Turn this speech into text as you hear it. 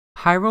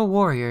Hyrule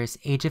Warriors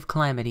Age of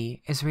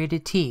Calamity is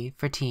rated T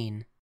for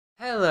teen.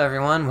 Hello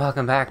everyone,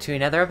 welcome back to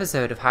another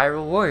episode of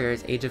Hyrule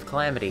Warriors Age of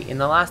Calamity. In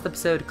the last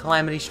episode,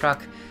 Calamity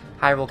struck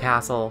Hyrule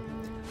Castle.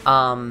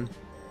 I'm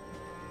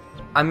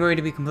going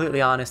to be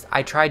completely honest,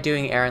 I tried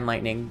doing Air and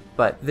Lightning,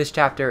 but this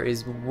chapter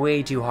is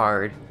way too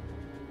hard.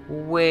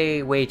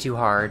 Way too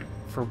hard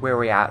for where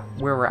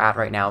we're at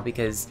right now,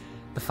 because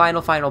the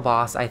final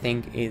boss, I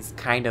think, is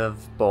kind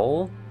of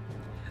bull.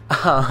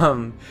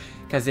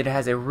 Because it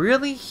has a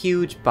really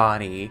huge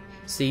body,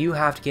 so you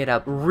have to get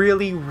up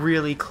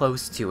really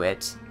close to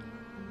it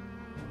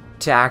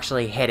to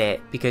actually hit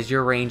it, because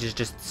your range is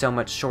just so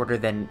much shorter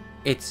than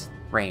its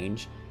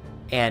range,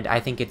 and I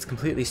think it's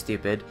completely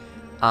stupid.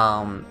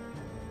 I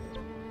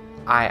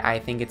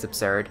think it's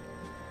absurd.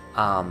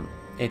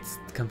 It's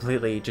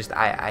completely just,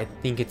 I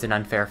think it's an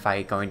unfair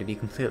fight, going to be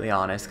completely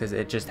honest, because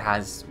it just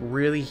has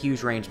really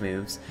huge range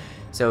moves.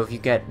 So if you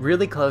get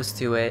really close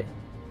to it,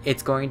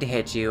 it's going to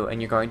hit you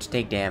and you're going to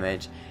take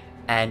damage,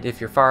 and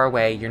if you're far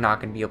away, you're not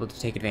going to be able to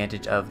take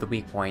advantage of the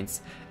weak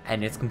points,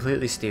 and it's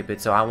completely stupid.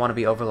 So I want to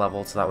be over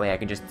leveled so that way I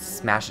can just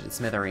smash it to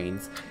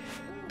smithereens,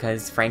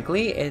 because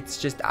frankly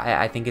it's just,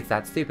 I think it's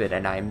that stupid.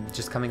 And I'm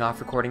just coming off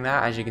recording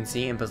that. As you can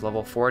see, Impa's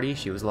level 40,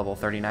 she was level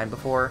 39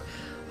 before.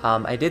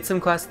 I did some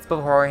quests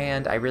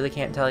beforehand. I really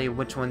can't tell you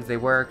which ones they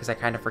were because I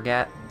kind of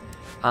forget.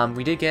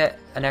 We did get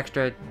an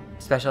extra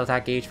special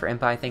attack gauge for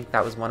Impa, I think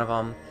that was one of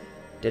them.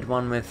 Did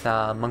one with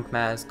Monk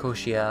Maz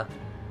Koshia.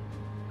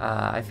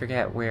 I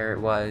forget where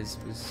it was.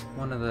 It was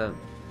one of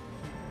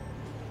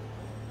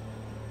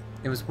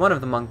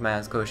the Monk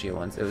Maz Koshia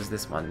ones. It was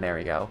this one. There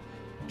we go.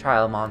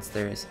 Trial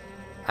Monsters.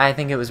 I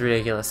think it was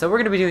ridiculous. So we're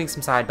going to be doing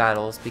some side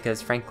battles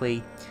because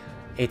frankly,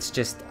 it's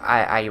just,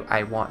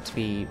 I want to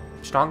be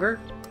stronger.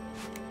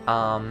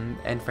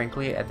 And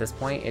frankly, at this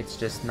point, it's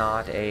just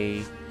not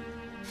a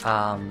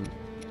fair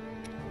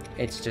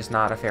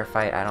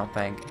fight, I don't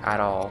think,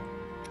 at all.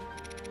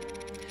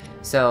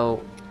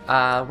 So,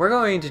 we're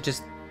going to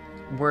just,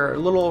 we're a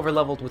little over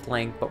leveled with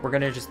Link, but we're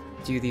going to just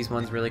do these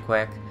ones really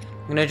quick.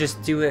 I'm going to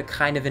just do it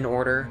kind of in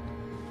order,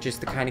 just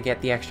to kind of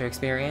get the extra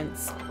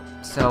experience.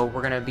 So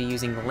we're going to be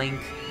using Link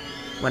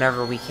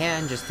whenever we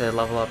can, just to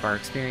level up our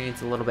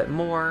experience a little bit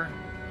more,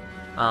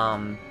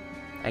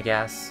 I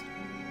guess.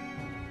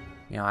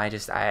 You know, I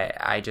just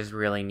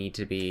really need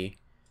to be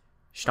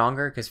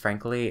stronger, because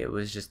frankly, it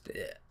was just,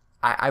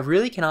 I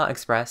really cannot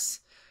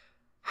express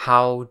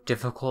how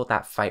difficult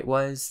that fight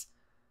was,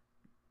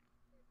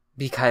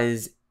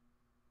 because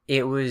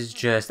it was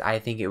just, I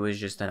think it was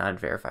just an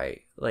unfair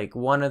fight. Like,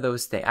 one of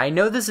those things. I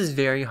know this is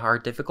very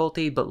hard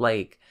difficulty, but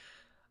like,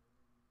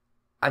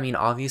 I mean,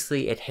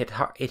 obviously it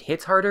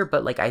hits harder,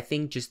 but like, I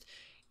think just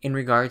in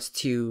regards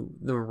to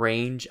the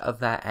range of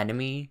that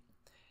enemy,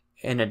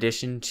 in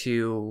addition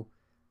to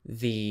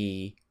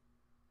the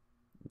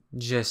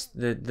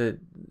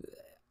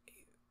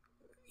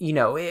you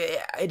know,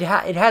 it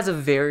has a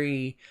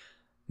very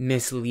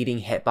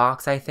misleading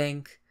hitbox, I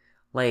think.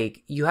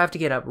 Like, you have to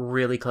get up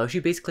really close.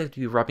 You basically have to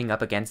be rubbing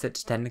up against it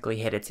to technically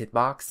hit its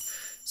hitbox.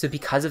 So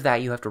because of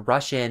that, you have to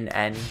rush in,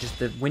 and just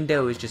the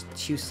window is just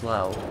too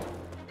slow.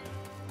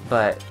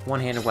 But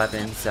one-handed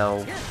weapon,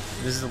 so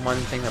this is the one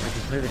thing that we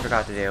completely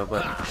forgot to do,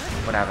 but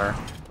whatever.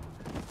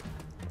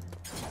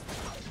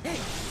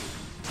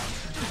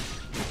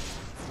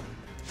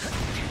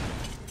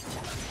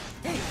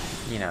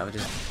 You know,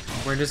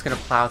 we're just gonna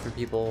plow through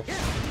people,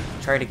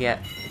 try to get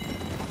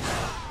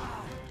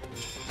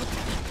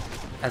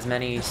as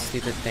many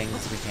stupid things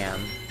as we can.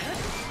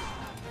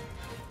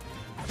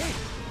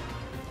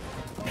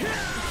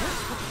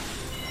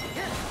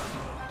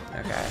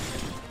 Okay.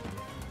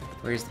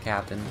 Where's the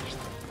captain?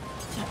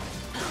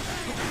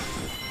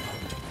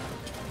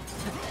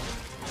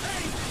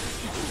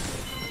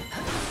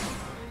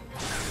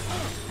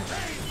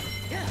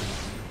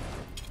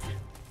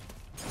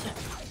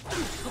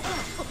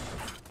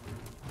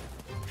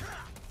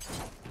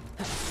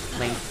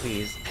 Link,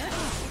 please.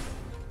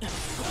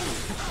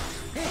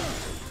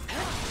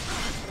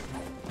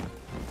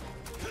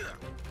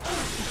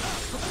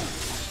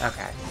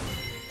 Okay.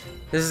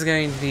 This is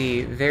going to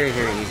be very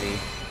easy.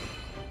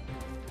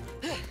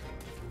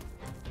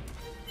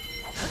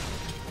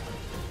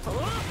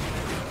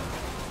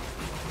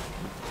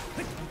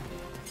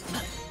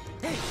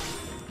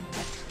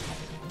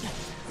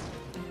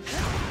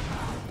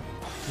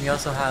 We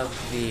also have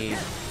the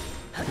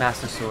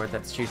Master Sword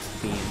that shoots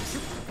the beams.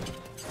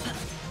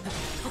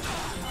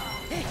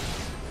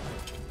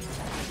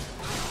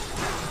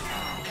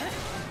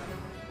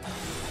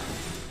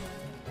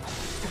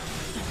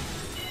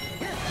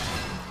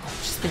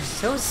 They're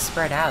so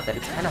spread out that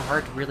it's kind of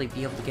hard to really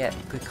be able to get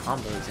good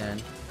combos in.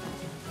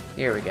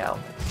 Here we go.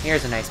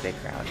 Here's a nice big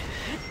crowd.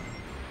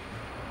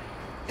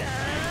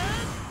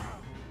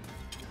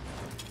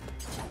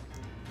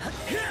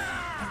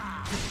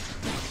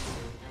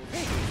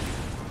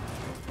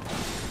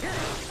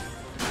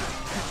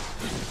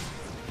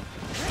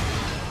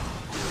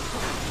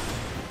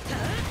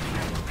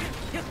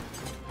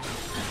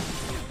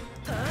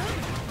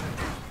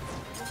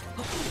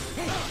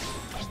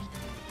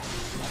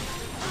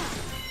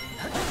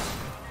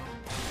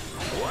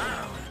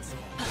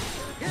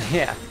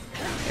 Yeah.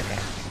 Okay.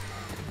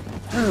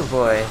 Oh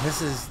boy,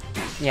 this is...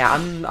 Yeah,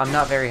 I'm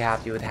not very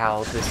happy with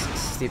how this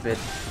stupid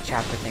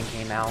chapter thing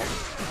came out.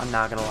 I'm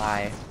not gonna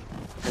lie.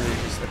 It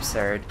was just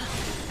absurd.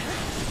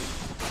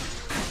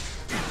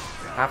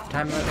 Half the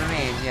time that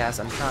remains, yes,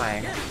 I'm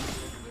trying.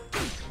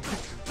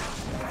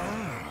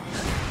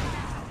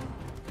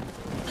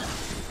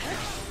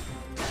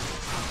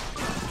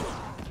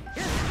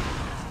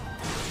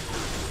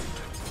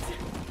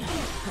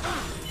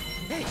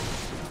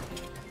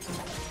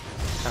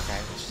 Okay,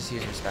 let's just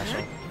use her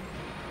special.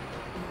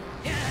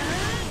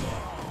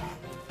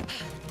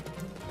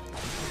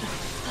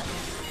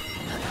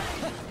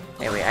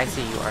 Hey, wait, I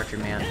see you, Archer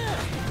Man.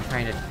 I'm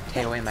trying to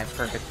take away my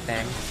perfect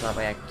thing, so that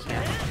way I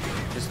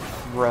can't just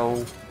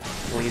throw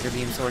laser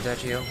beam swords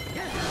at you.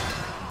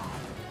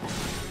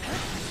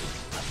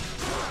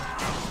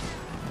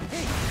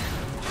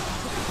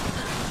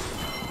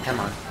 Come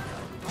on.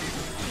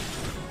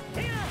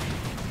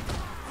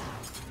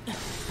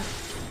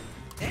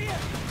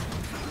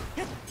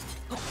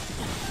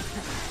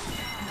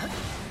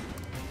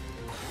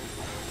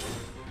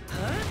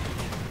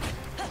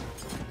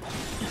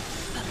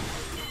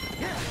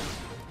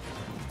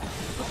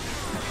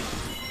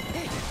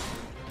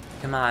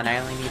 Come on, I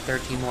only need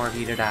 13 more of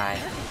you to die.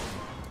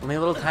 Only a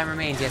little time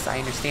remains, yes, I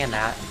understand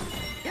that.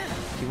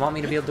 If you want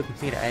me to be able to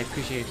complete it, I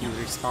appreciate if you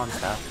respawn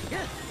stuff.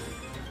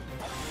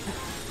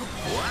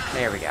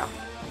 There we go.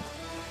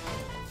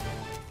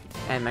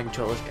 And my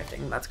controller's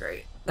drifting, that's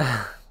great.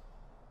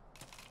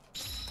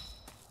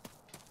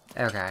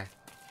 Okay.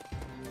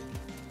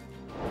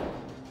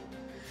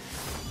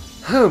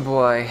 Oh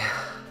boy.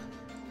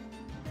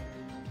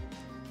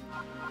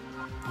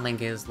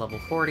 Link is level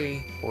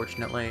 40,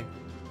 fortunately.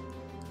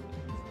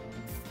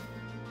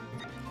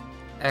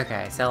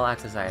 Okay, sell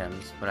access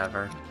items,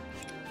 whatever.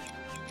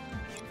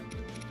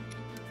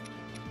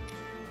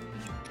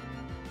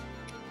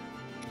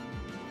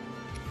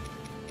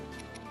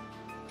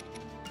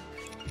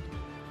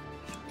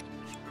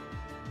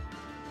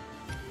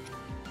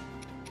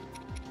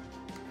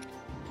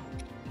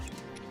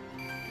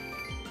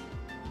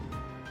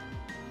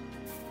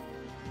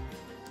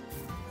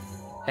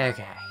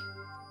 Okay,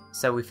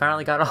 so we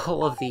finally got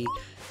all of the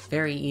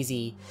very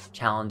easy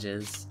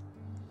challenges.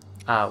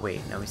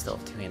 Wait, no, we still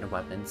have two-handed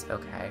weapons.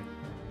 Okay.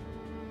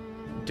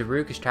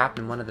 Daruk is trapped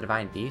in one of the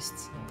divine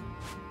beasts?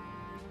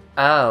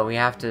 Oh, we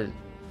have to...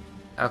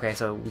 Okay,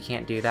 so we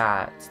can't do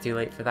that. It's too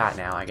late for that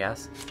now, I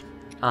guess.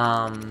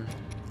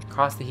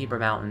 Cross the Hebra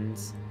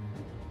Mountains.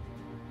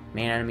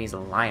 Main enemy is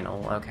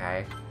Lionel.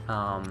 Okay.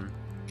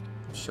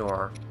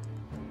 Sure.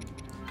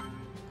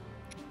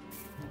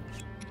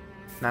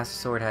 Master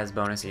Sword has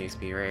bonus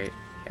EXP, right?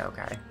 Yeah,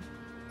 okay.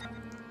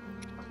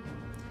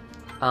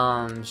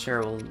 Sure,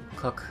 we'll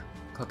cook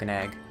an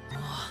egg.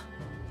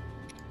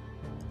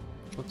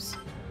 Whoops.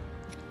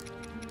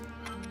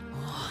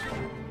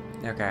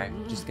 Okay,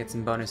 just get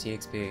some bonus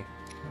EXP.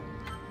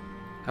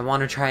 I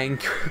want to try and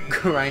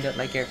grind up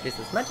my characters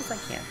as much as I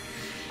can,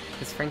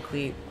 because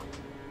frankly,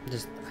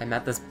 I'm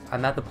at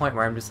the point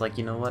where I'm just like,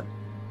 you know what?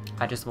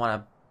 I just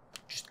want to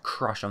just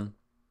crush them.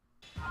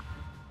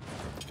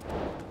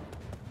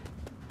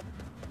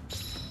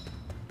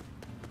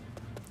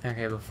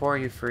 Okay, before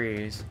you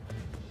freeze.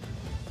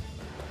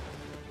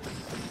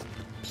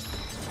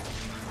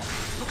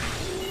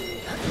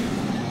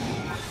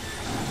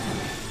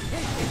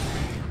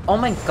 Oh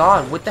my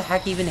god, what the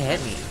heck even hit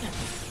me?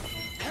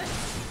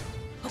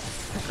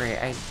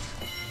 Great,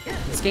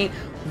 this game,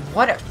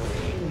 what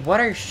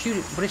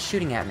is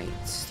shooting at me?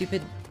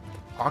 Stupid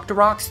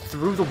Octoroks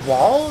through the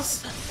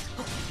walls?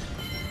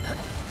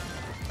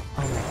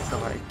 Oh my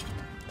god.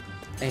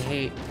 I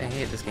hate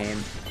this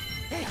game.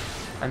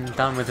 I'm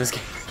done with this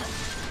game.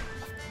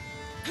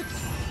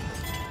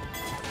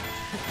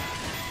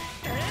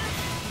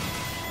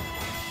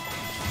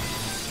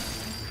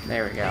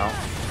 There we go.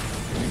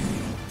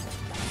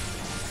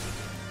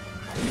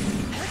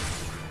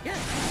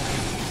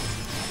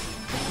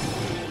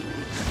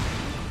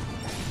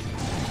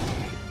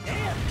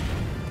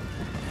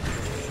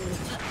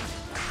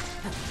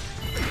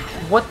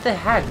 What the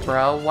heck,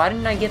 bro? Why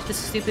didn't I get this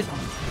stupid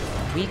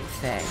weak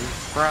thing,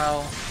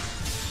 bro?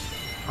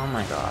 Oh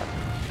my god.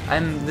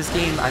 I'm just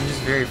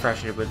very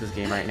frustrated with this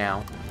game right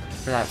now.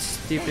 For that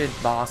stupid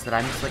boss that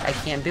I'm just like, I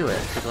can't do it.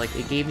 Cause like,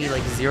 it gave me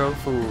like 0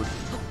 food.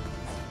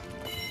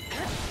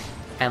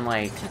 And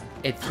like,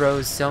 it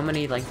throws so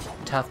many like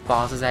tough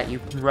bosses at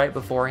you right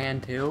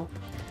beforehand too.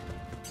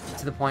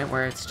 To the point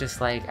where it's just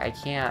like, I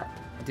can't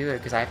do it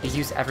because I have to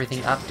use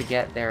everything up to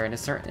get there in a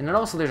certain, and then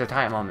also there's a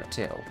time limit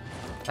too.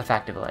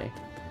 Effectively.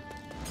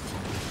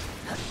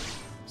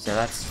 So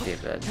that's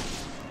stupid.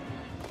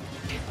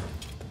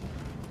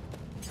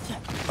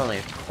 Probably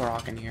a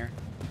Korok in here.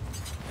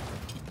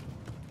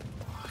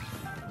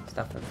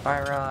 Stuff with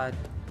Fire Rod.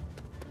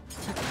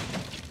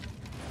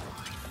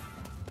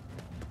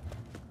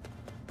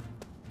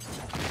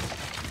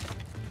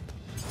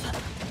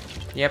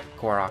 Yep,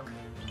 Korok.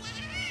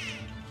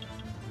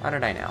 How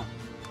did I know?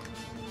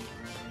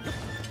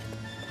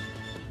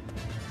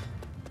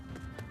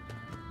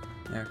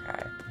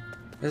 Okay.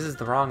 This is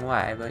the wrong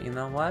way, but you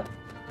know what?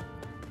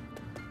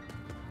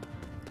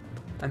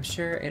 I'm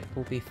sure it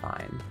will be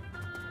fine.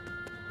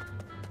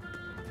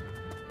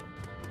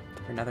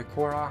 Another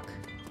Korok.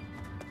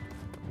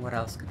 What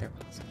else could there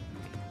possibly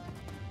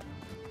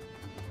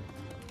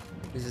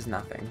be? This is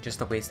nothing,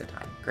 just a waste of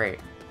time. Great.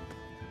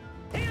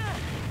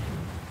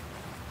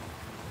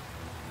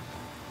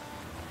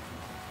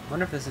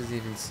 Wonder if this is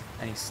even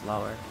any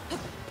slower.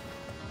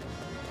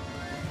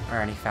 Or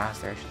any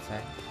faster, I should say.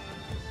 I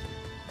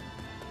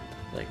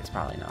feel like it's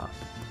probably not.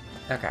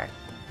 Okay.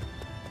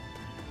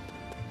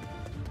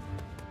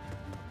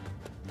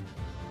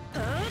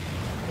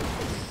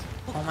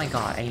 Oh my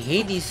god, I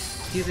hate these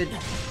stupid...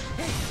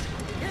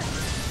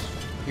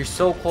 You're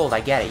so cold, I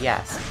get it,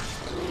 yes.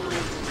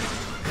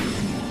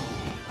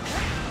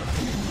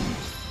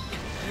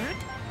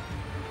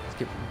 Let's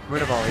get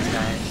rid of all these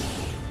guys.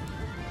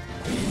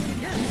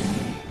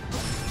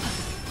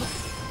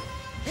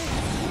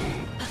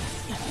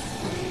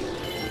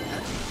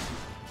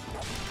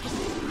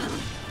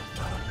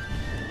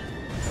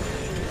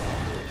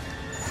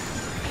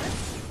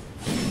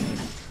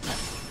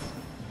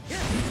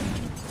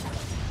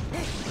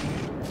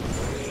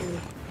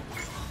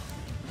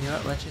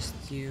 Let's just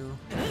do...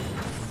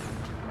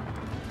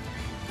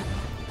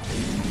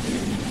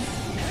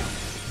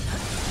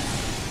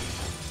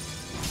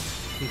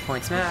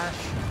 Point smash.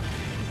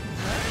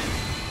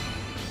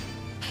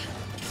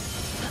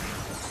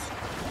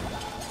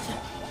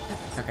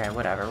 Okay,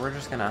 whatever. We're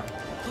just gonna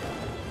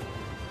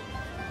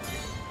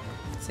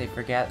say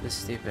forget this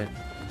stupid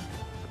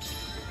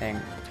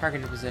thing.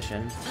 Targeted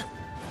position.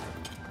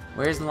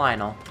 Where's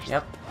Lionel?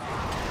 Yep.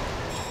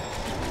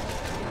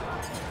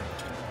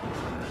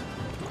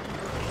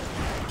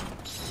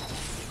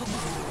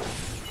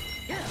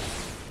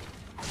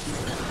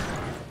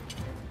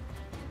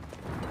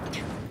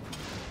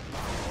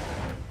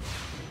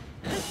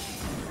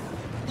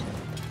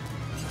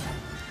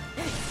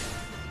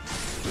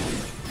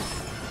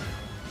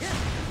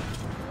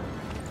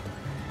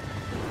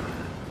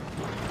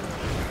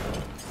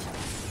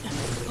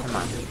 Come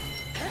on.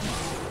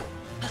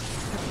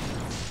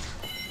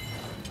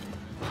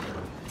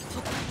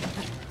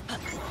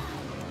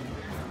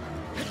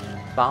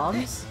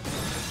 Bombs?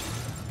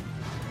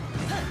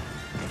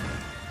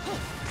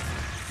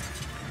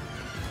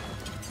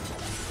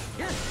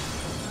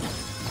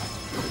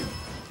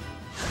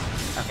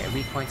 Okay,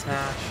 weak point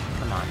smash.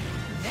 Come on.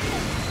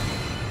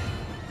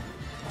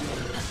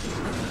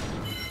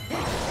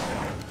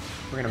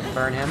 We're gonna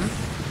burn him.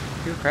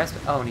 Too crisp.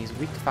 Oh, and he's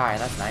weak to fire.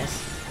 That's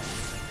nice.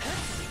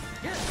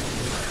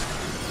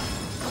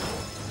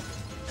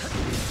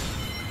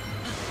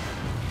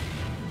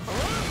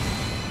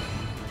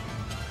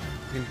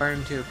 You can burn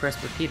him to a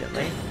crisp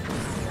repeatedly.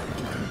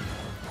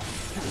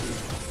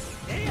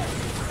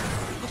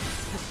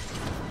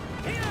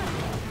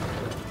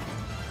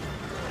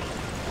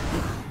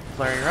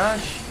 Flurry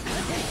Rush.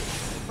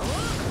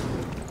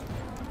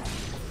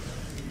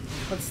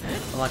 Let's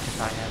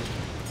electrify him.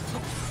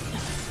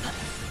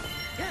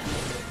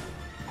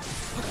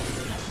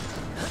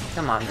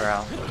 Come on,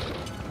 bro.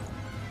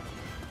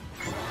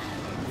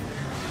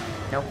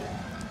 Nope.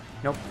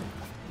 Nope.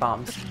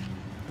 Bombs.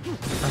 I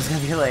was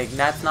gonna be like,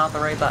 that's not the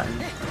right button.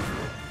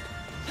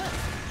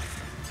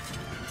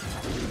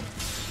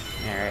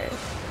 Alright.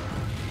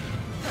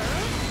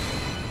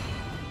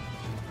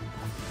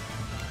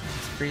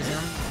 Let's freeze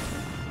him.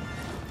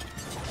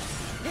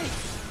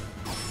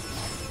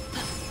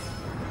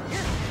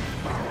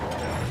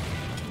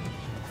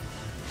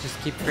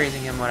 Just keep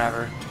freezing him,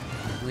 whatever.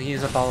 We'll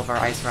use up all of our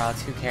ice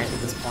rods, who cares at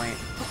this point?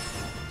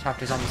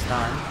 Chapter's almost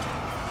done.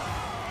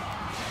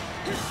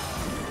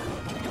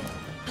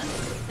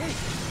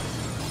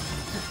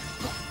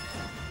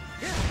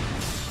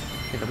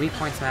 Get the weak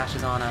point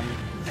smashes on him.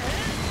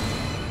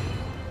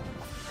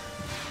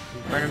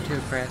 Burn him to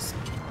a crisp.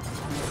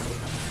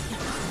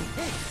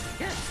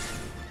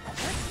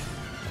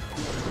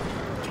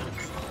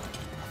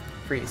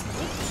 Freeze.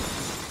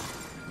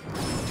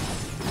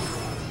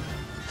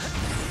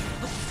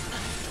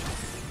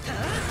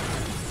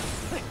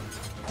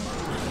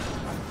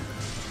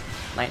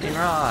 Lightning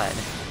Rod.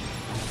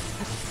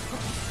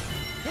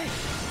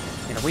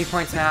 Get a weak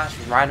point smash,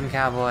 ride him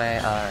cowboy,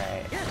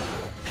 alright.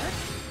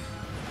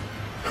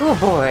 Oh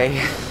boy.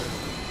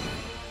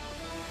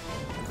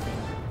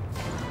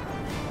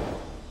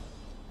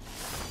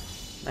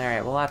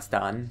 Alright, well that's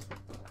done.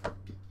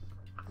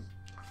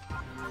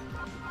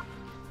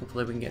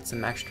 Hopefully we can get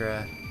some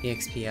extra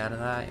EXP out of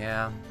that,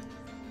 yeah.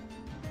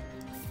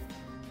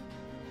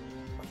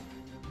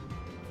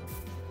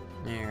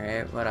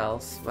 Alright, what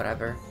else?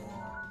 Whatever.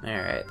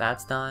 Alright,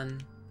 that's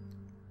done.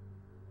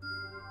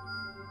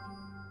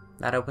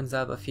 That opens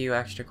up a few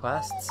extra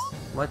quests.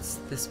 What's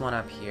this one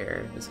up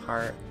here? This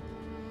heart.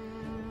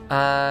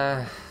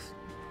 Can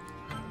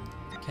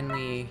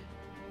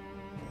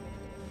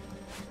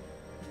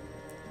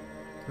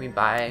we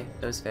buy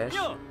those fish?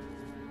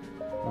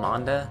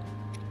 Manda?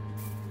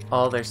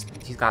 Oh, he's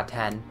got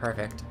 10.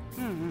 Perfect.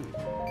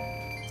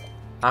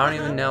 I don't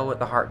even know what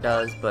the heart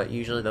does, but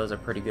usually those are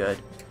pretty good.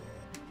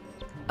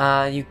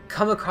 You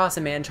come across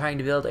a man trying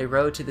to build a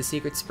road to the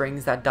secret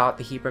springs that dot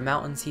the Hebra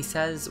Mountains. He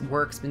says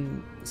work's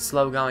been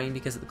slow going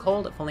because of the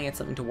cold. If only he had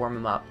something to warm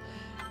him up.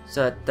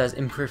 So it does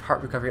improved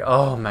heart recovery.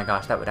 Oh my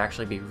gosh, that would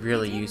actually be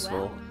really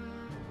useful.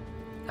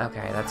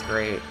 Okay, that's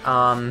great.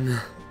 Alright,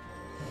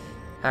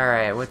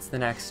 what's the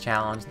next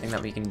challenge thing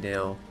that we can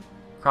do?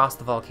 Cross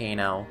the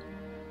volcano.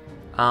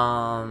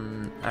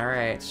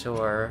 Alright,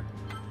 sure.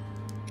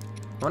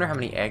 I wonder how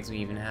many eggs we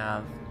even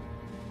have.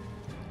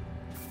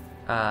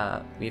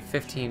 We have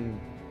 15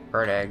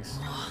 bird eggs.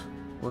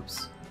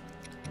 Whoops.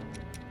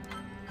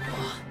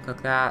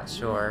 Cook that,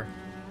 sure.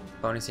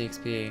 Bonus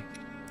EXP.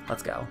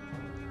 Let's go.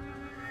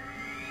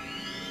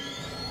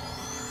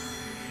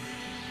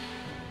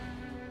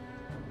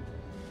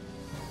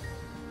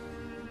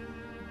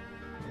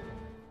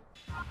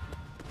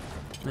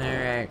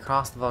 Alright,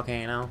 cross the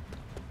volcano.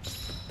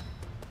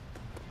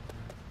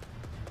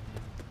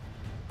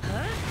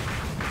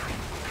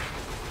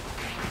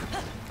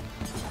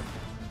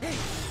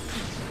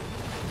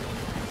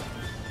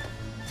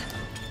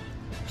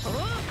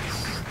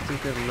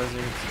 Stupid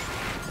lizards.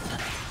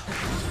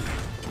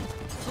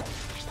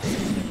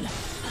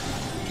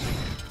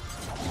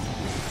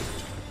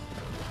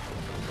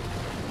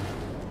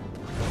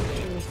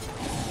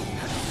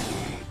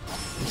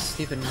 You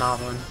stupid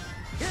moblin.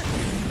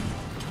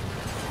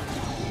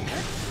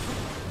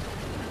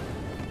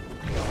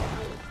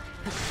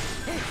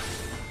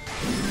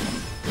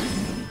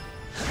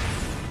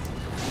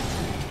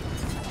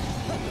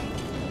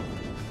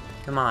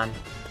 Come on.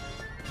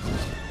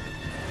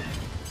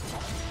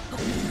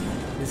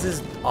 This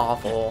is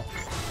awful.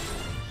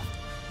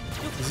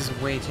 This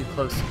is way too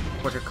close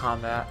quarter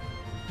combat.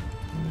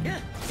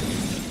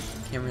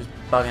 Camera's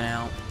bugging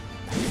out.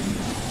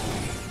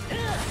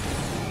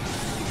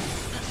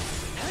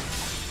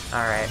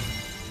 Alright.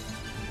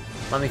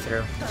 Let me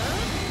through.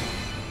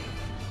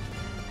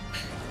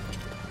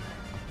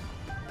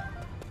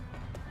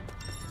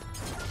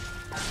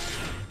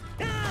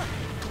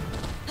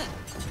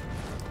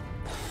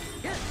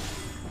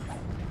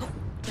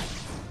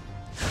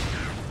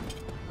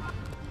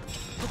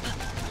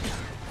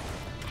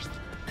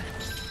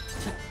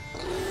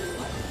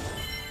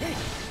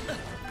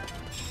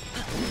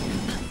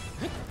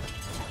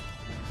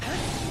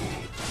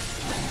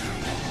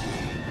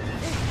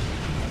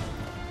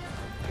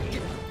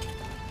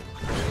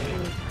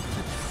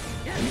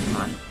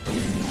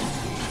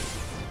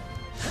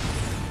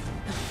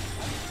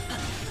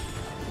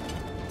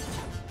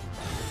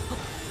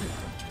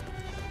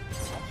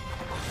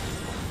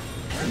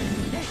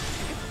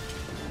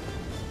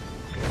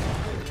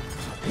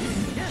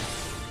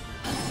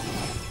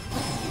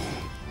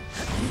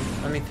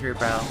 Let me through,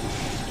 bro.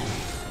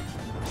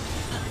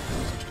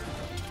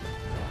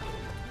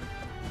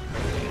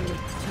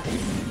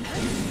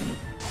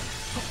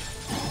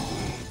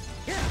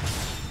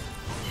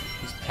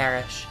 Just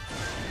perish.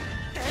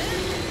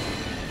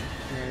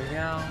 There we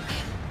go.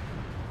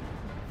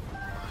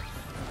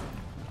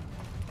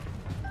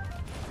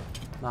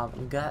 Mob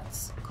and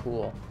guts.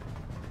 Cool.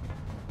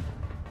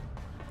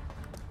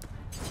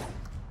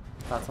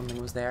 Thought something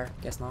was there.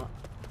 Guess not.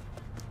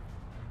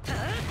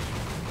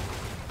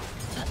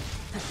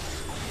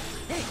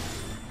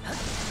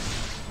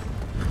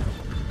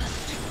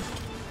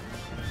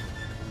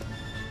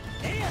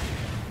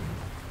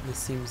 This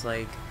seems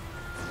like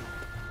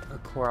a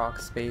Korok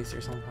space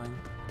or something.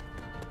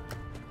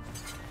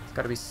 There's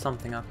gotta be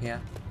something up here.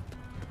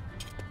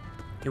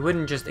 It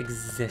wouldn't just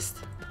exist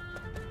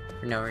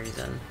for no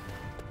reason.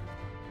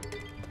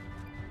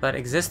 But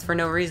exist for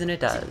no reason it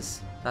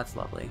does. That's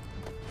lovely.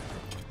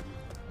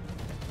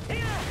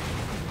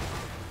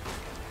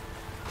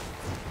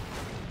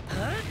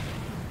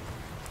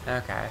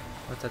 Okay,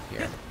 what's up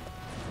here?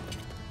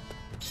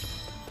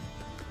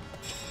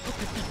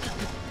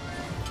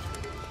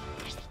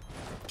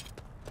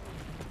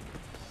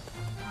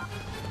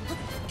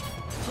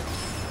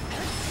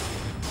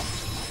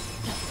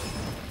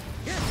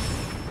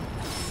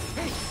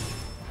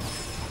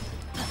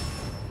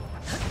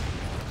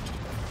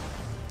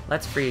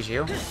 Let's freeze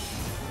you. Because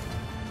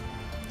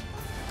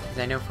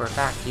I know for a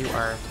fact you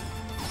are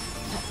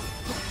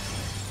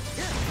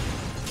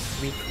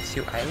weak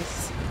to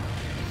ice.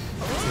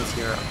 Since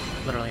you're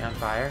literally on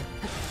fire.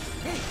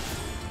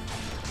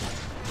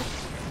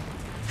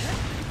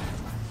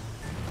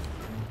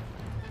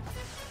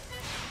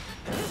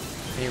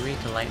 Are you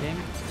weak to lightning?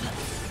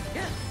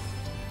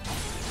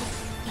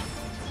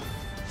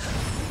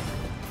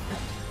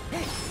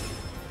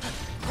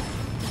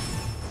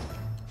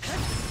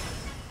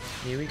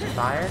 Are you weak to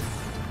fire?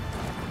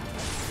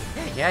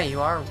 Yeah,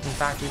 you are in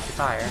fact weak to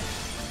fire.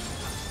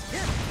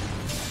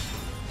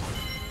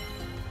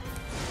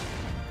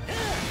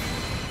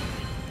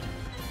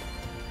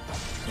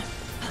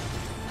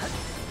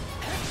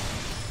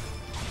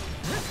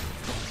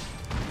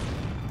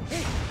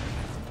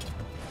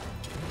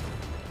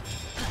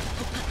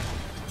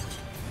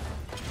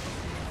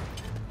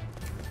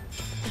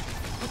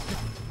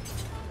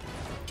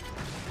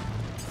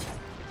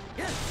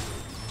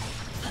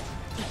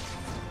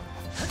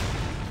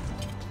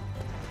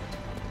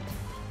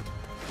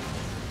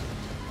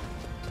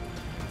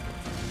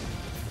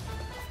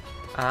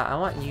 I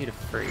want you to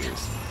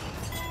freeze.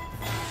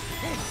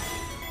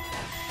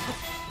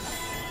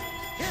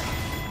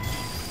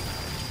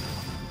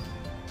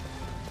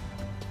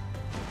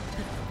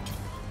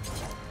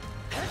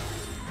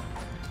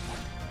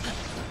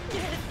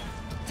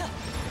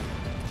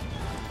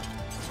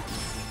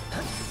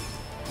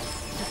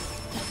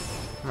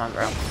 Come on,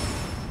 bro.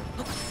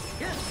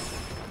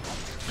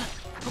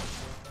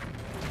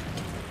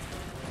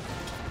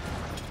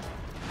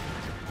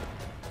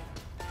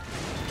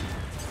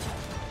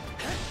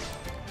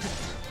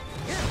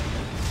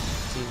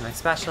 Use my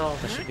special.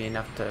 This should be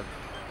enough to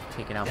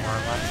take it out more or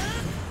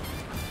less.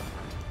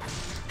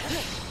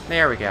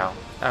 There we go.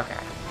 Okay.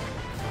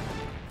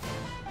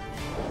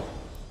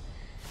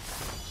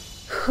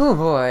 Oh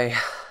boy.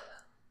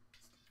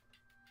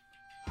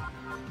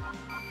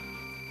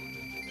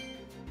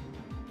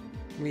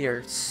 We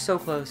are so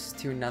close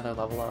to another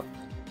level up.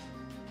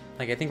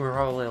 Like, I think we're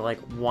probably like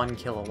 1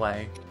 kill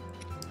away.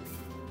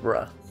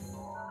 Bruh.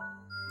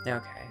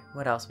 Okay,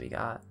 what else we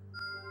got?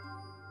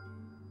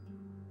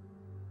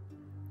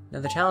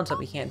 Another challenge that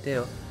we can't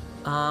do.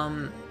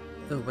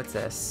 Ooh, what's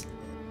this?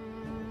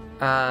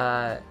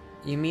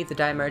 You meet the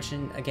dye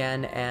merchant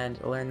again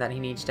and learn that he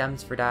needs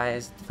gems for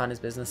dyes to fund his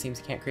business. Seems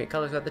he can't create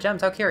colors without the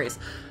gems. How curious.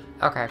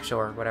 Okay,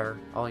 sure, whatever.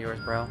 All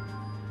yours, bro.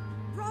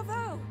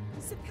 Bravo!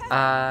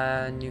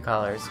 New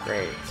colors.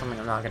 Great. Something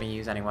I'm not gonna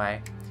use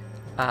anyway.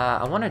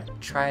 I want to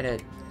try to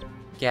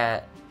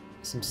get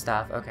some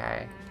stuff.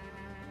 Okay.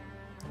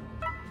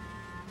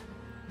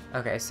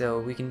 Okay, so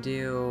we can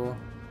do...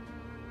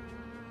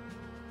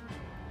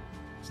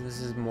 So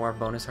this is more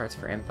bonus hearts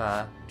for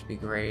Impa, which would be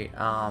great.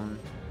 Are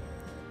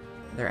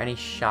there any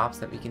shops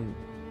that we can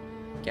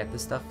get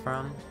this stuff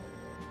from?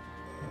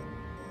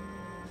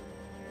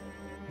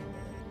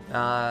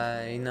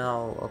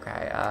 No,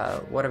 okay.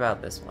 What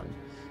about this one?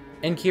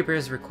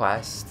 Innkeeper's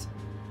request.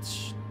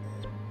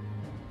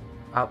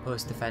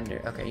 Outpost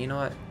defender. Okay, you know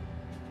what?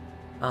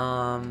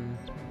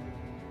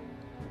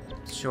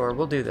 Sure,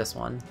 we'll do this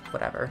one.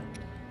 Whatever.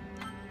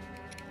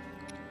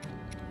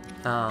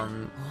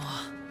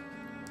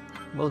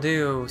 We'll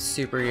do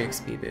super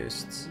EXP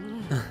boosts.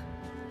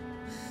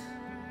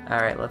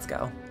 Alright, let's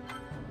go.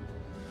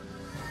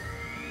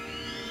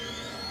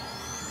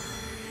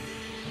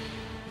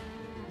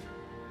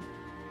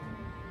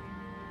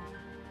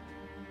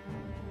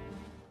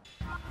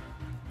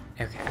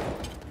 Okay.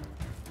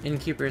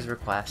 Innkeeper's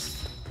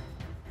request.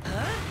 We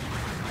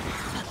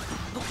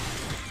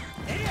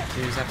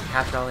just have to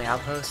capture all the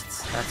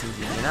outposts. That seems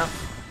easy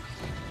enough.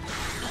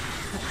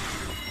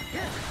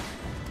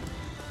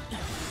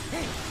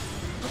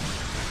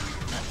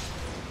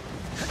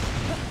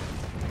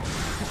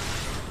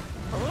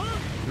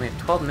 We have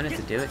 12 minutes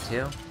to do it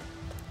too.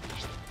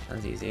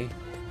 Sounds easy.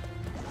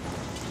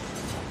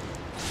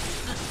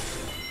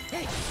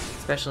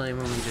 Especially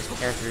when we just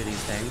tear through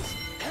these things.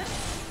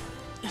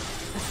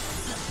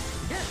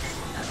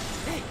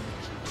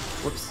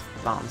 Whoops,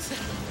 bombs.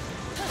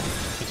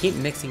 I keep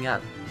mixing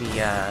up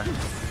the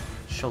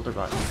shoulder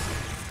buttons.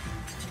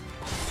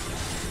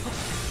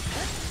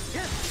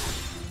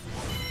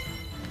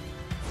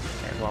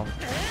 Okay, well.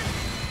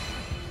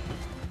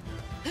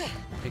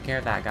 Take care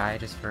of that guy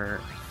just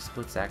for a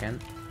split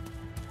second.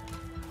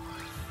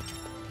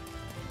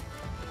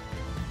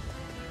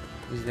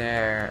 Is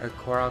there a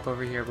Korok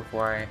over here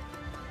before I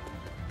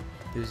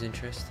lose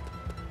interest?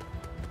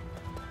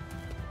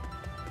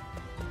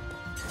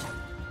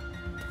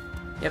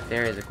 Yep,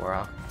 there is a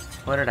Korok.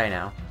 What did I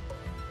know?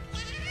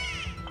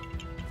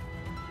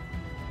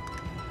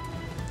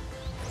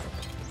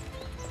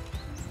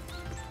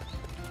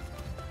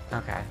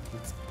 Okay,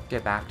 let's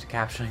get back to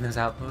capturing those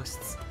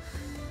outposts.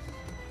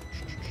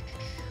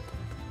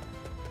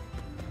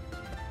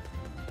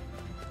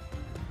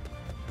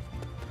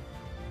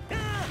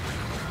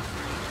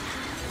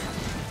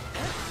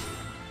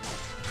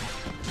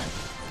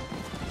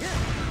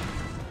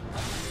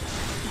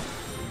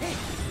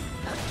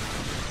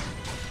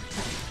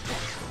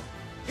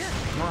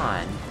 Come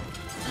on.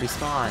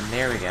 Respawn.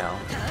 There we go.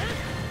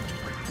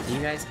 Do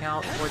you guys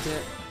count towards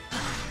it?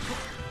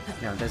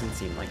 No, it doesn't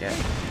seem like it.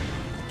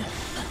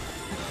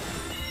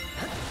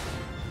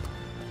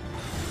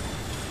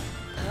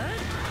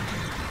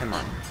 Come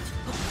on.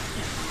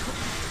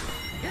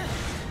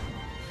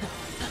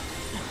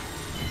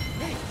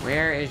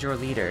 Where is your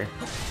leader?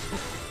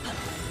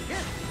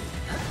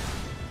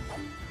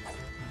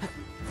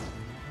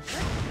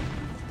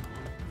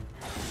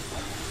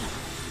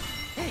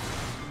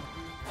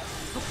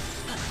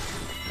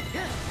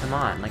 Come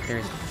on, like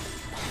there's...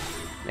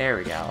 There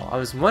we go. I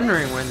was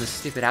wondering when the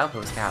stupid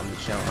outpost captain would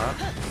show up.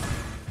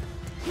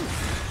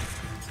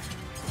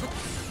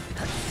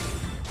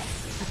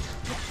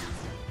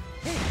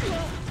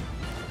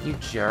 You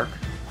jerk.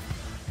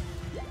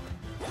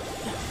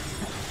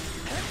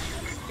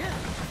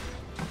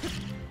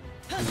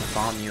 I'm gonna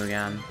bomb you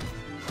again.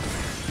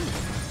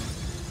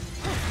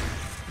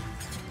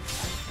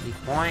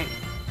 Weak point.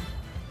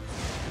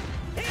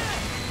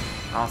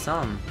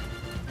 Awesome.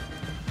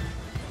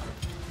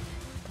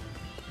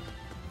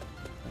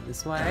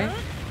 This way.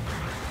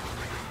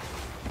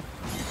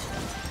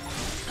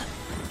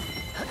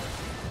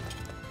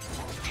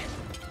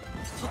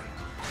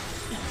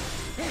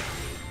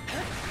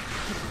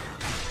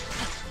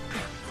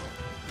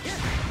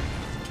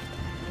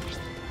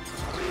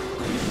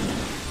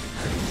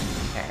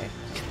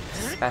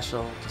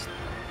 special. Just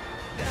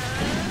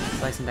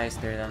slice and dice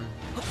through them.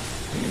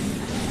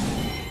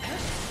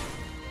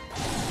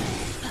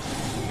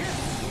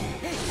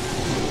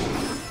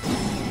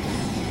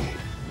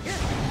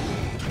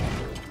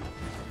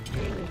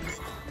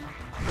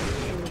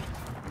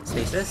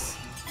 Stasis.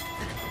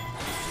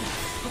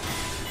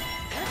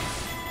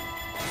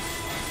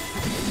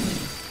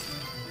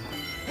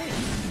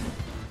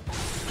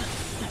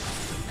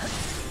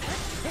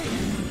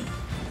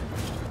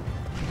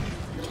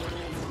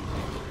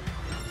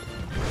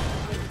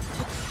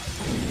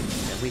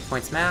 Weak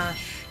point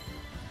smash.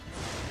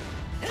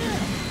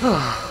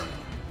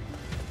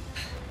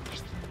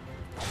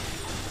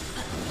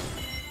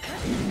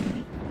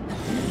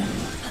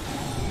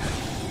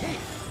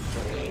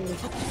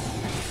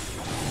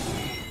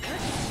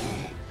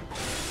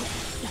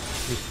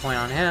 Weak point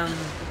on him.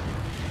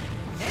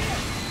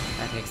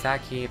 That takes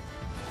that keep.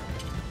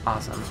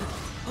 Awesome.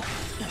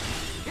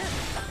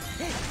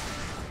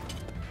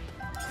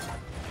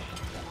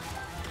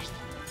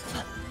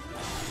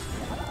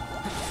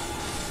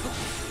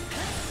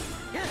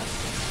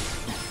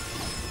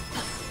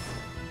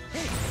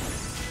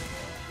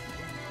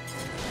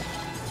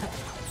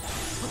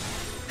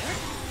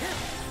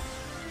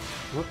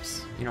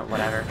 Whoops. You know,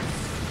 whatever.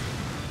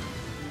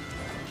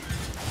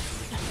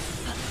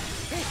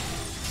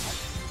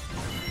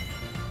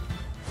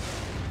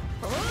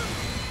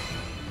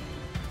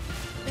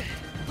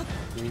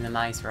 Give me the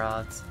ice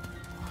rods.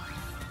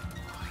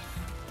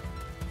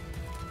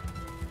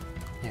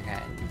 Okay,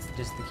 it's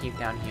just to keep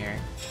down here.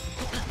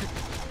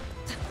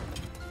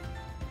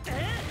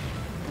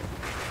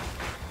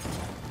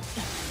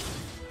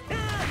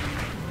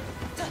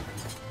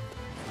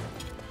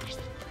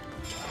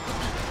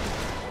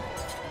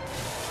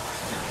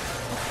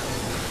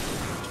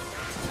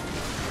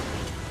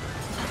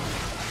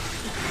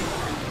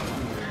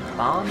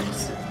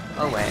 Bombs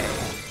away.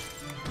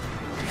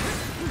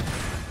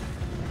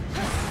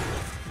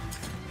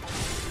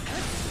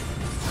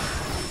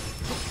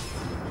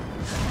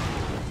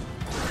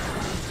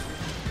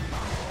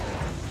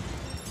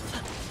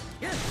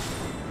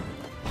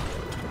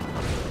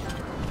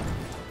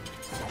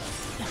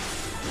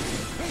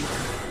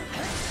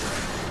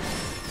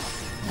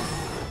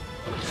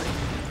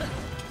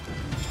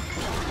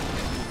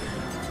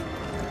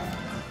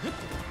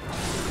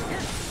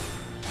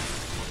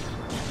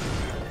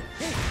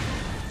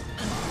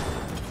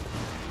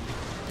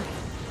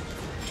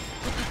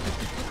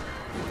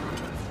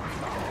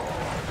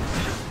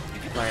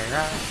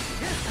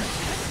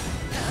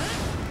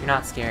 You're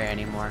not scary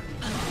anymore.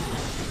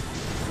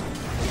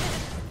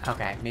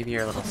 Okay, maybe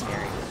you're a little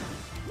scary.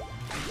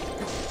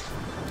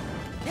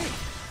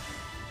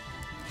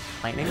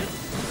 Lightning?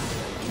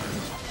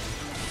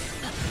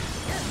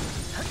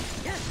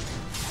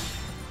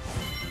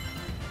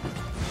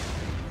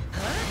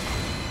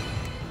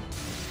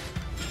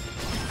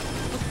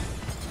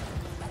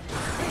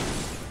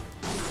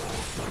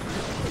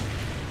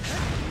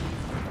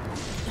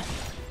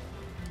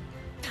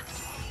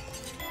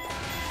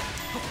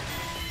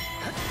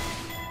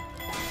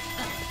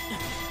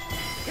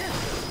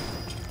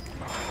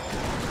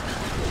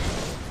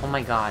 Oh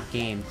my god,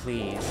 game,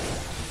 please.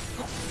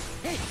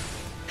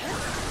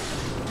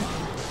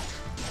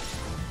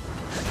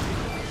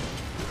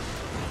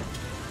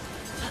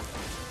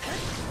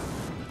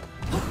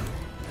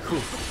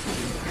 Whew.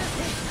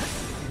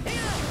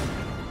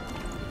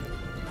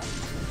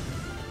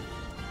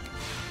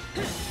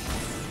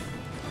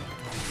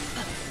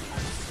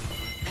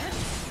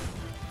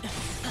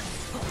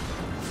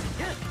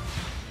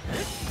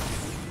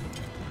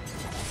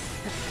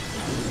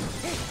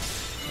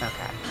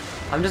 Okay.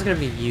 I'm just gonna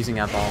be using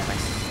up all of my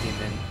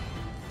stupid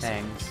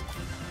things.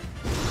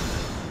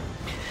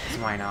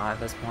 So why not at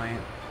this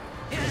point?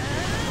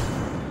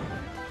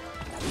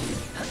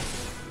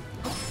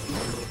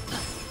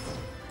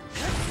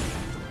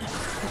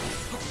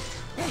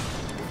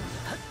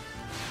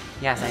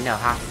 Yes, I know,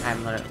 half the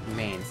time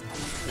remains.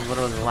 This is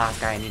literally the last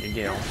guy I need to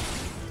do.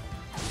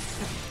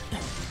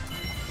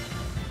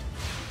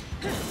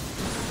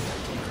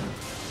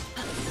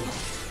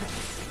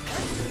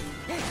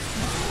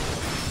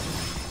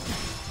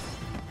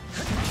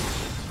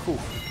 Cool.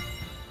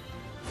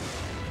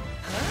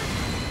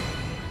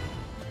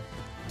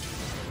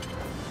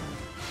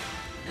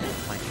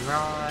 Lightning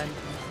rod.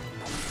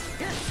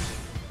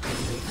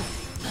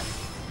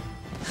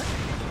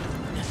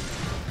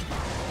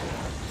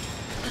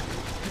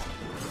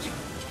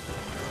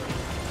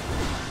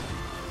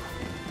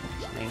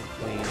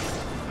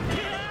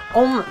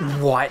 Oh,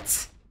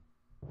 what?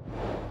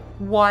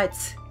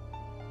 What?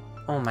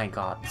 Oh my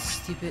god,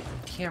 stupid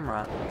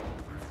camera. Oh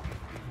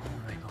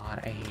my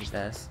god, I hate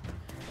this.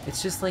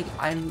 It's just like,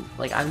 I'm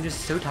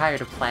just so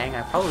tired of playing.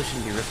 I probably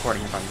shouldn't be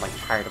recording if I'm like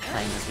tired of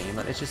playing this game,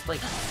 but it's just like,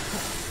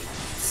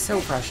 so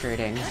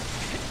frustrating.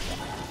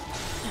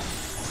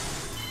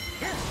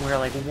 Where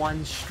like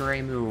one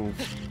stray move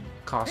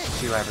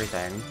costs you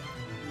everything.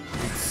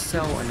 It's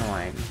so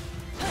annoying.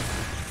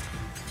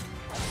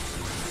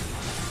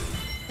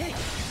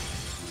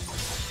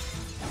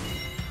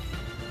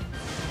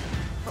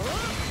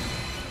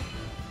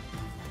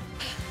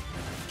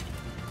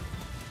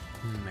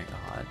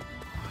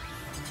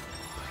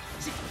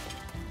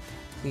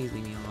 Please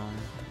leave me alone.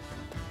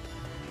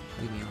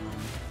 Leave me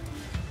alone.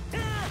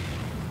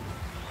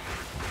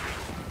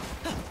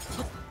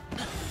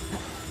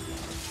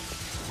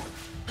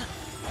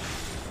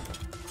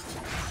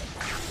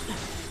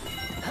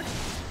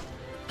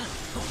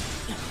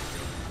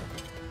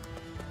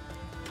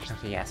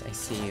 Okay, yes, I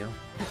see you.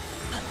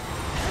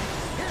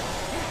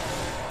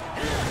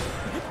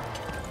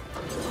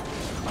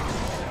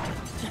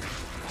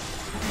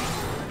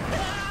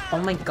 Oh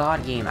my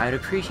god, game, I would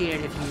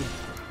appreciate it if you...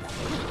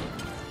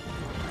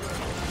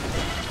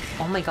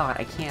 Oh my god,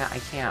 I can't.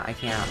 Okay.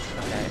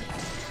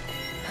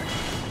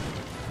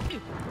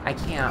 I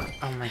can't.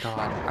 Oh my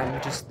god,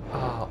 I'm just...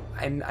 Oh,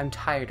 I'm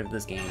tired of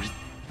this game.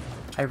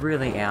 I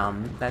really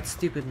am. That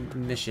stupid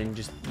mission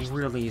just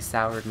really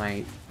soured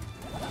my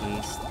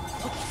taste.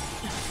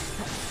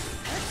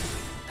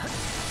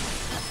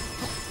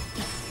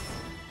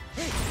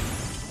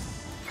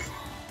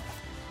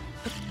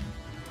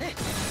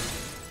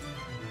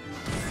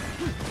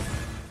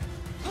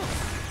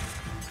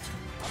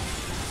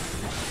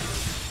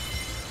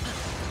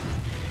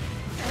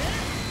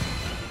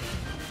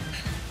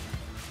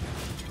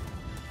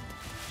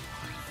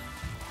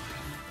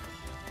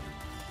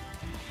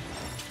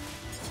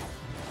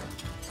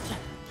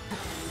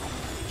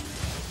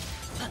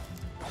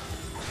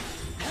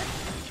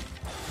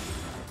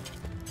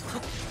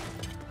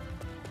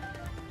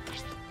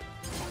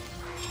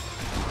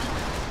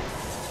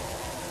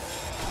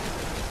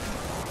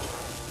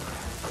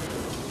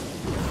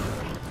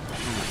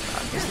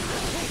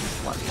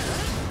 Let me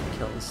just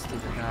kill this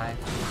stupid guy.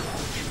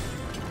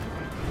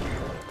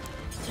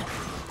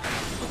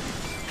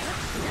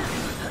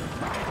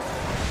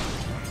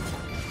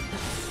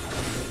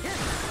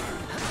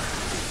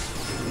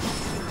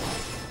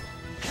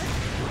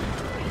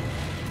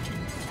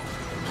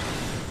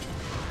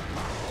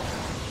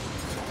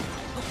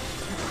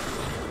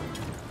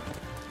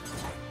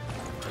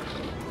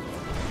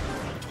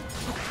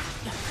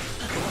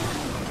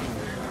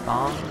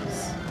 Bombs.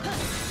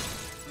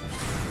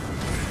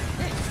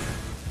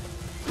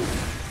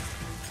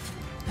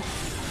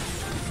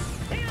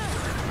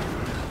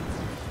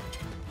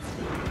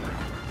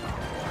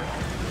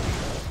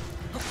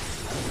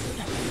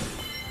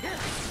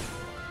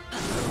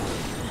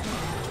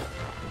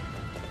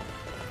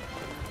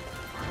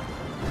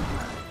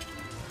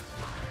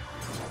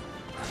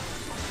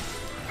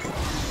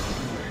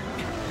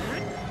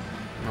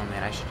 Oh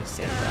man, I should have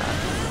saved that.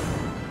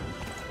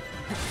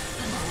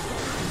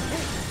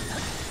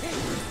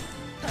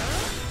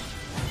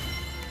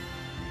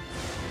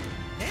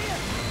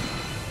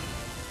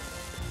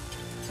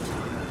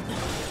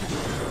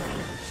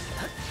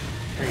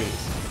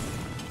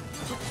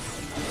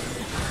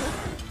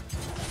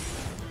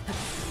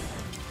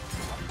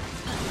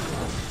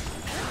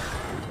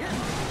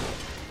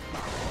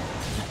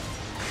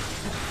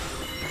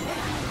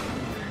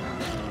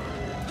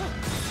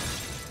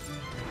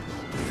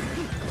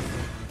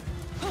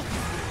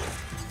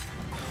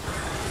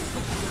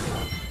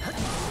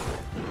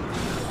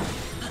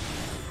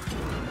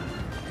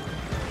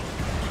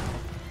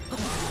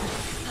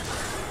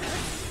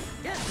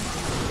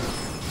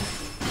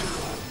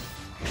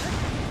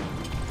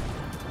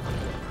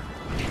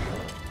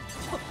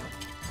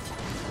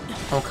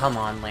 Oh, come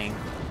on, Link.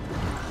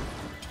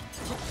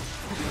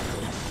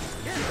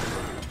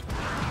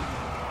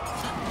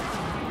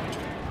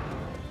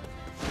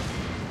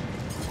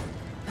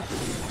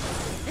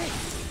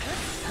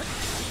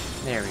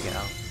 There we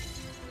go.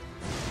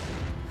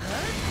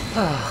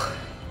 Ugh.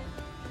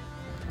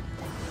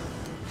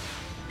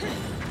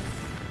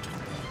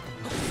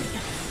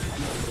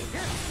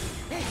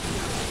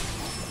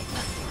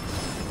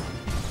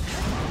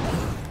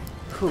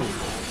 Whew.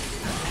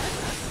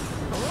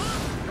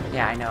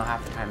 Yeah, I know,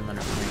 half the time I'm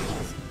gonna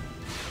freeze.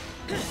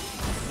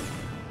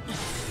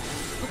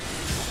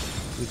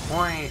 Good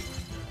point.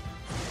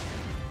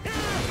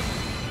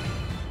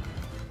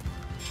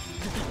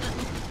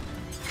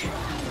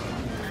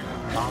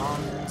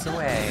 Bombs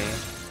away.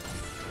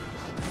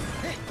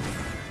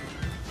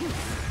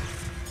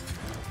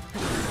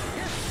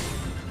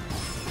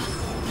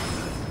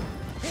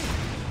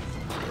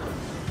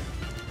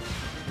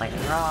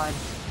 Lightning rod.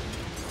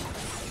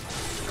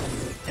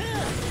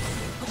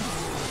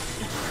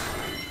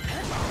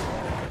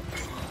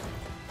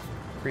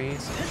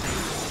 Freeze.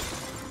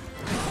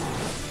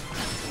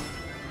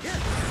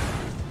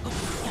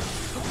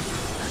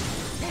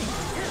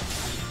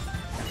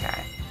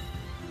 Okay.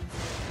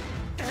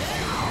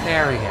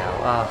 There we go.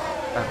 Oh,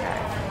 okay.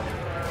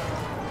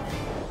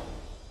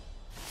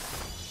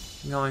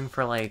 Going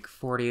for like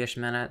 40-ish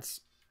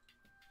minutes.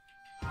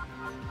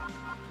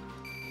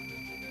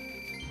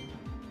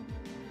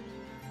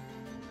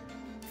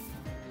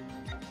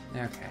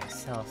 Okay,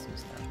 sell some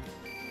stuff.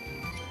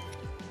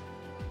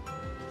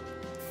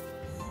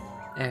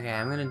 Okay,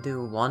 I'm gonna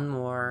do one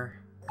more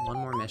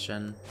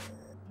mission.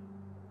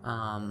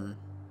 What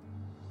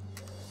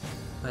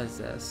is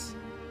this?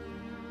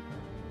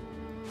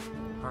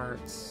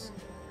 Hearts.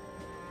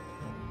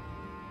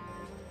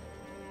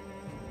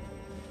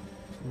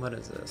 What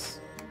is this?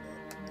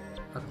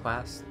 A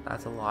quest?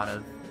 That's a lot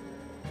of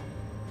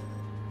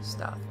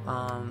stuff.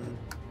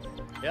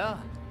 Yeah.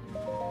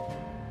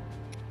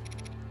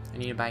 I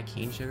need to buy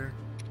cane sugar.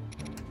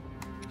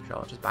 Sure,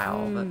 I'll just buy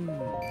all of it.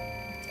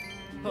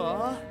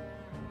 Huh?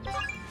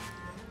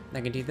 I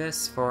can do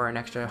this for an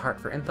extra heart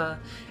for Impa.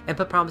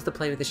 Impa promised to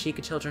play with the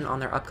Sheikah children on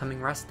their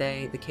upcoming rest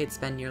day. The kids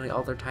spend nearly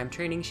all their time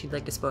training. She'd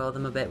like to spoil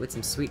them a bit with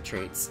some sweet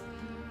treats.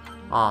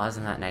 Aw,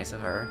 isn't that nice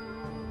of her?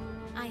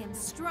 I am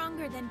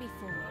stronger than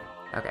before.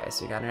 Okay,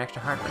 so we got an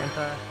extra heart for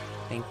Impa,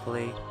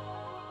 thankfully.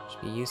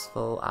 Should be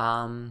useful.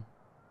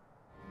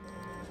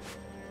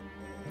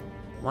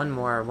 One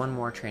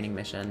more training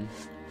mission.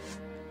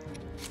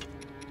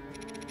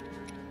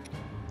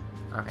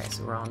 Okay,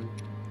 so we're on...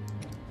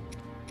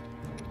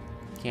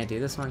 Can't do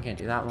this one, can't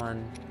do that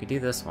one. We do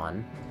this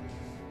one.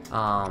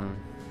 Also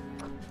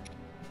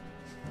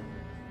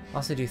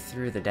do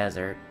through the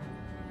desert.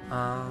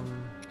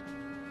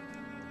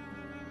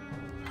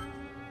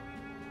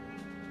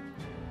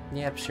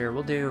 Yep, sure,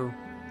 we'll do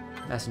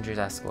Messenger's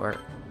Escort.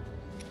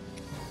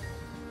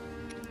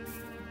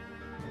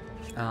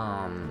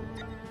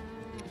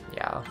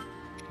 Yeah.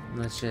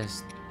 Let's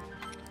just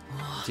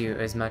do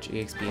as much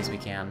EXP as we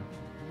can.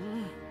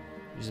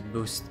 Just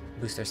boost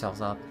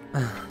ourselves up.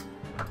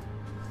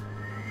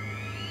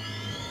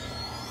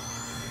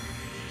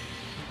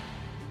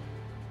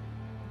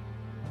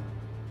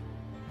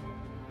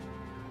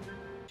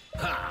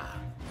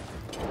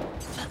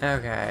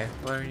 Okay,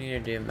 what do we need to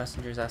do?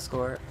 Messenger's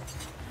Escort.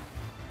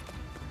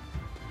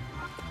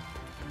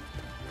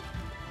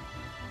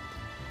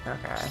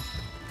 Okay.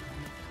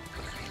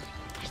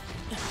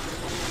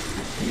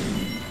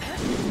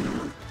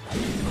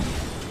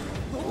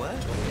 What?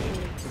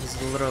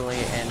 This is literally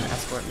an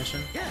escort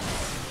mission.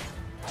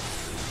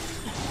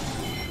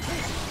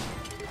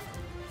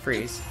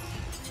 Freeze.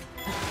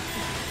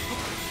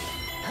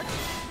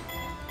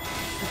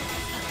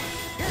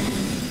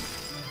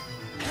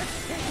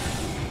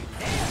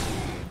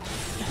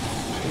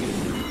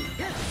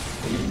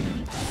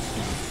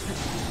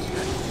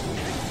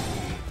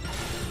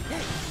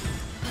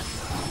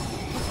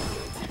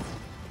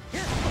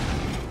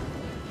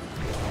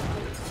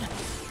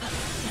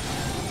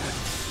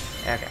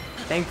 Okay.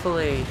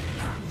 Thankfully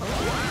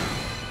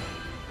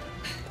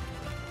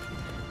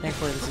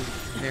this is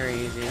very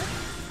easy.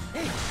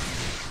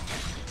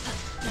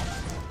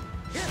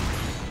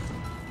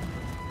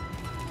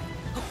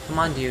 Come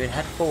on, dude,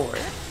 head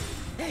forward.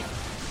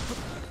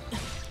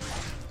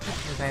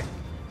 Okay,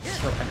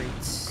 kill every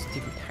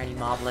stupid tiny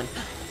moblin.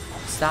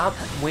 Stop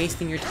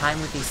wasting your time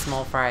with these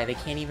small fry. They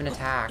can't even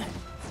attack.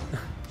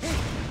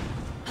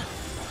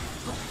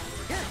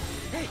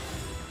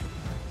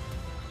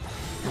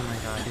 Oh my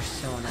god, you're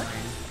so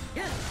annoying.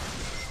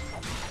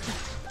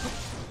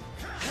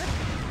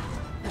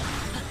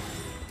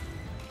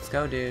 Let's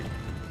go, dude.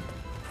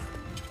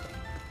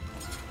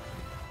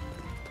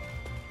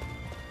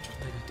 I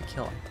have to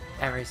kill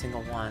every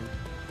single one.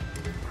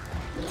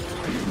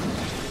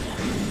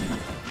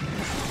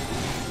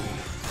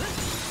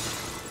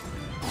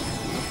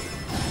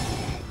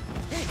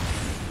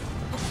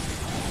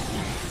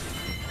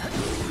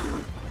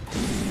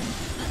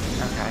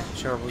 Okay,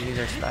 sure, we'll use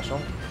our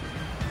special.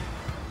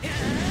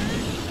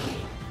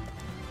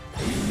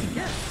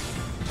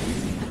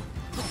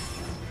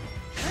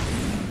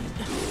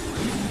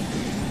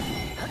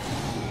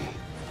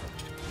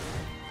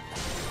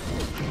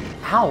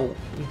 Ow,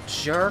 you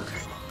jerk.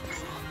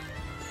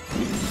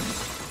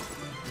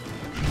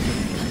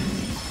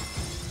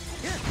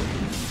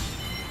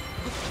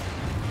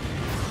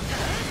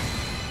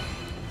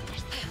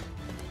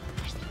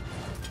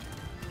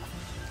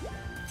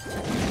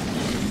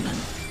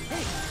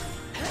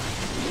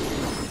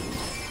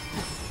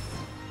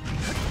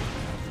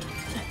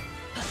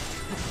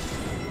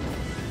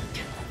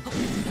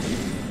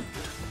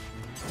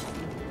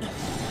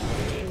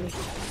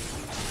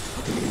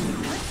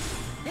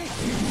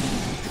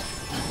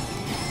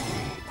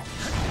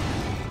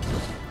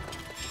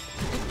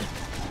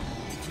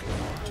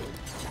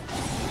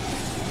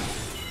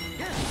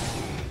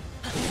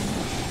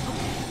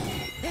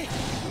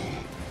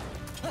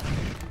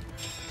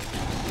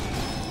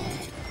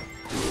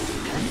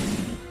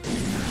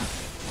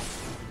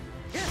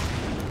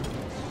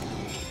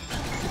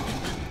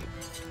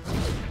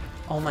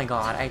 Oh my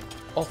god, I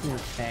opened the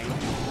thing.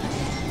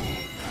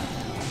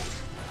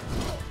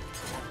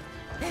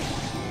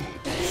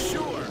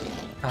 Sure.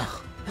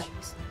 Oh,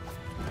 jeez.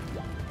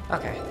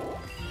 Okay.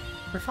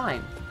 We're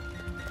fine.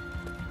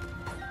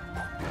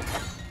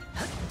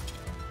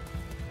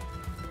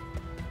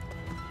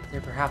 Is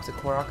there perhaps a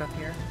Korok up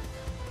here?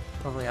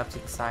 Probably up to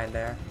the side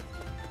there.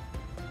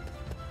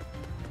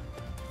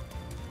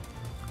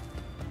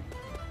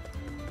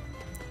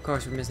 Of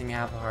course, we're missing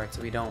half a heart,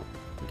 so we don't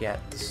get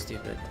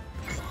stupid.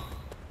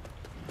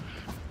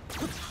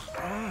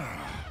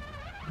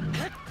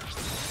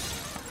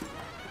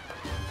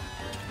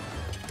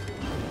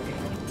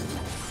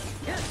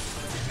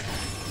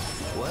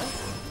 What?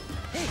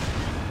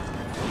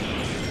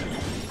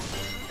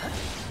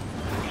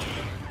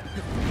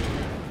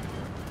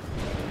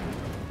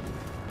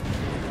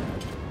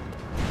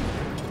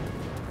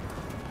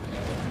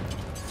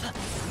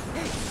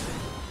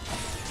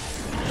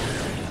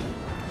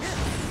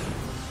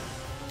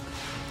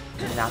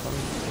 zap him.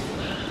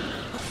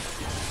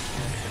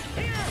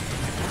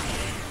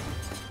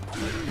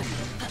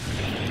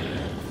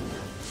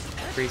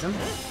 Freeze him.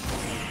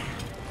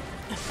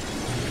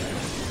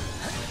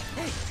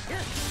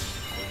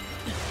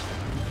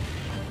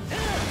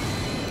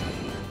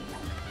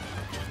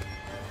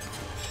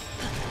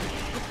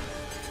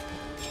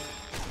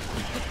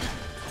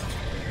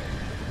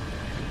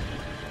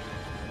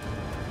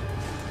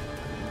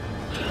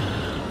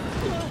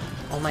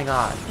 Oh my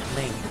god,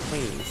 Link,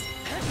 please.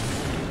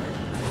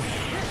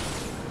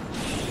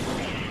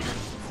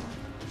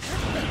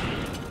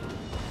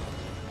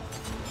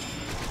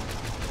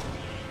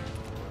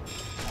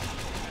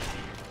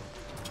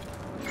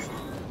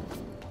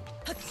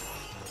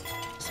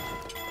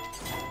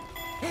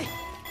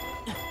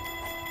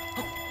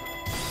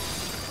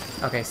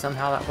 Okay,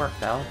 somehow that worked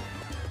though.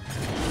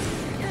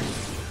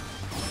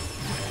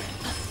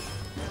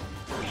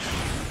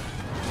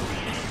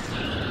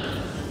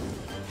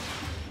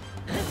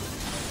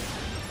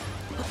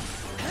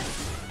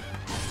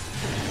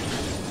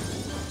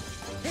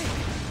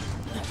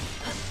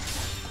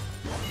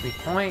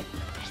 Point.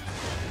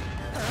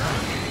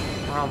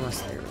 We're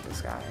almost there with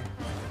this guy.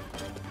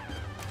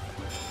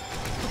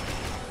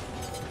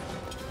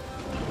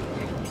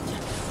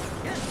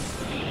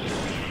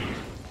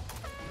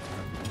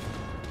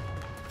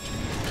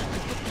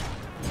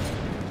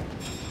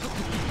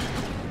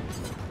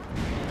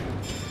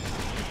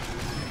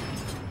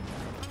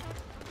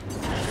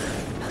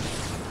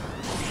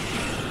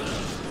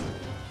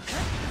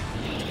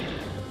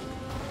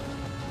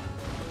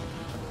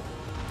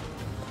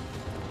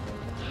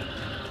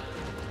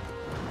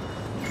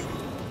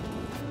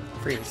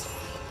 Freeze.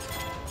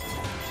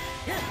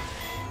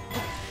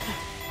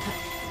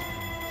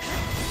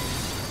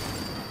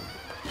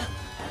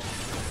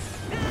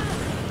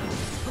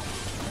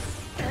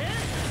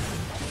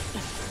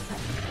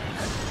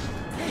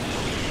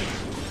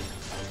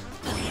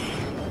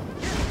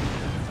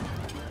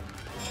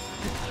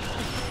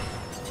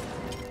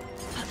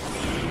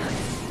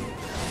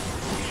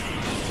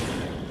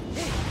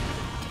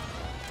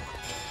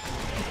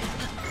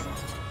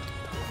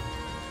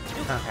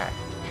 Okay.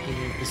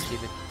 You the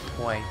stupid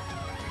toy.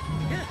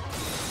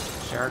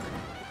 Shark.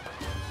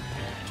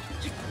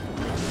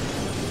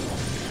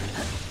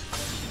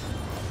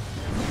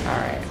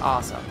 Alright,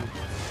 awesome.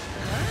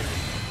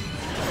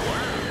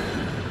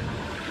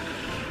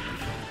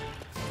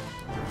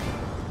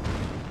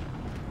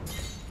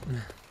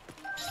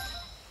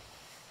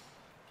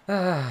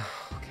 Okay.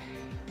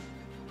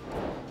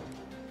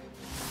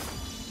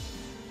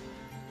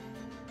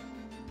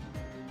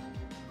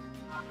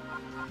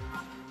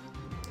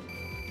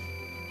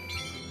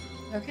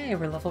 Okay,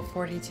 we're level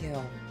 42.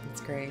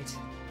 That's great.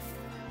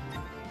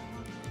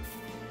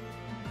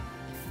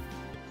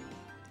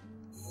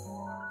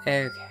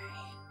 Okay.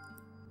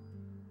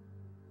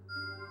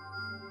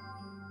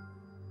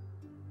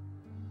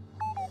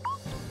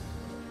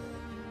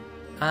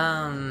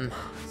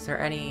 Is there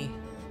any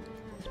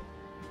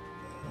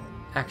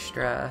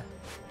extra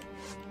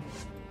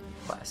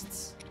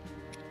quests?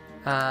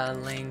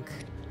 Link,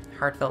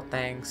 heartfelt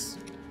thanks,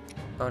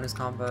 bonus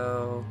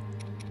combo.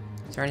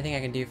 Is there anything I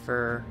can do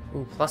for...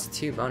 Ooh,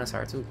 +2 bonus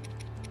hearts. Ooh.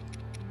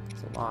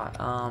 That's a lot.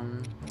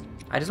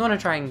 I just want to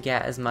try and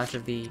get as much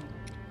of the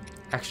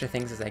extra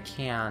things as I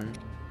can.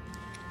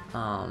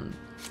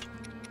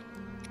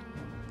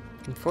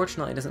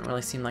 Unfortunately, it doesn't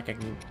really seem like I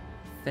can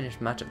finish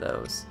much of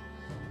those.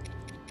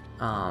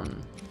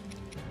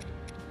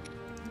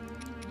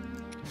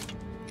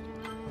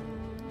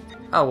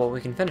 Oh, well,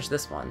 we can finish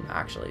this one,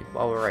 actually,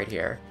 while we're right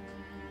here.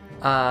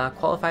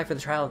 Qualify for the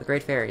trial of the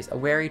Great Fairies. A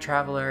weary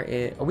traveler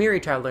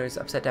is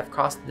upset to have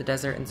crossed the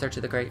desert in search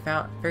of the Fairy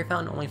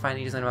Fountain, only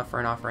finding it isn't enough for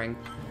an offering.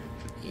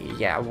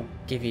 Yeah, we'll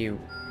give you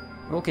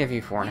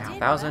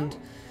 4,500.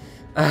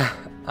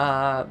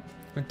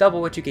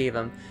 Double what you gave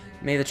him.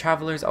 May the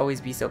travelers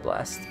always be so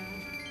blessed.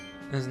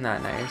 Isn't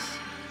that nice?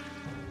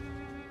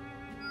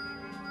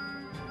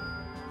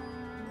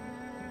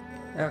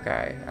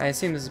 Okay, I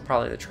assume this is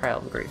probably the trial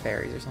of the Great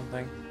Fairies or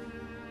something.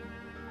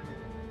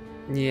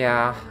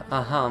 Yeah,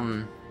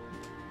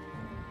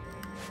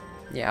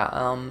 yeah,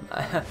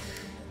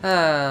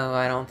 oh,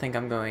 I don't think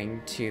I'm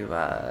going to,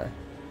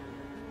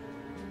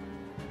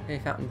 Fairy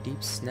Fountain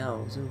Deep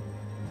Snows. Ooh.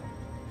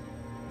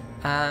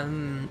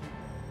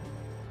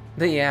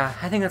 But yeah,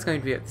 I think that's going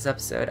to be it this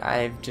episode.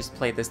 I've just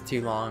played this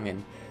too long,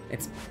 and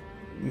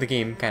the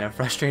game kind of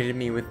frustrated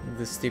me with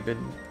the stupid,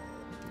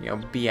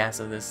 BS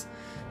of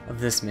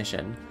this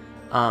mission.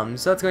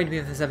 So that's going to be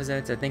it for this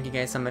episode, so thank you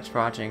guys so much for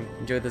watching.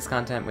 Enjoyed this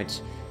content,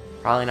 which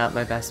probably not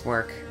my best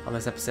work on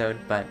this episode,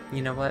 but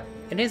you know what?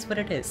 It is what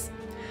it is.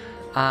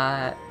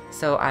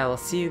 So I will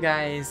see you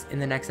guys in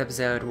the next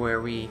episode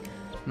where we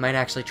might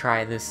actually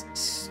try this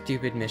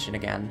stupid mission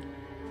again.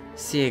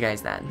 See you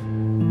guys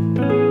then.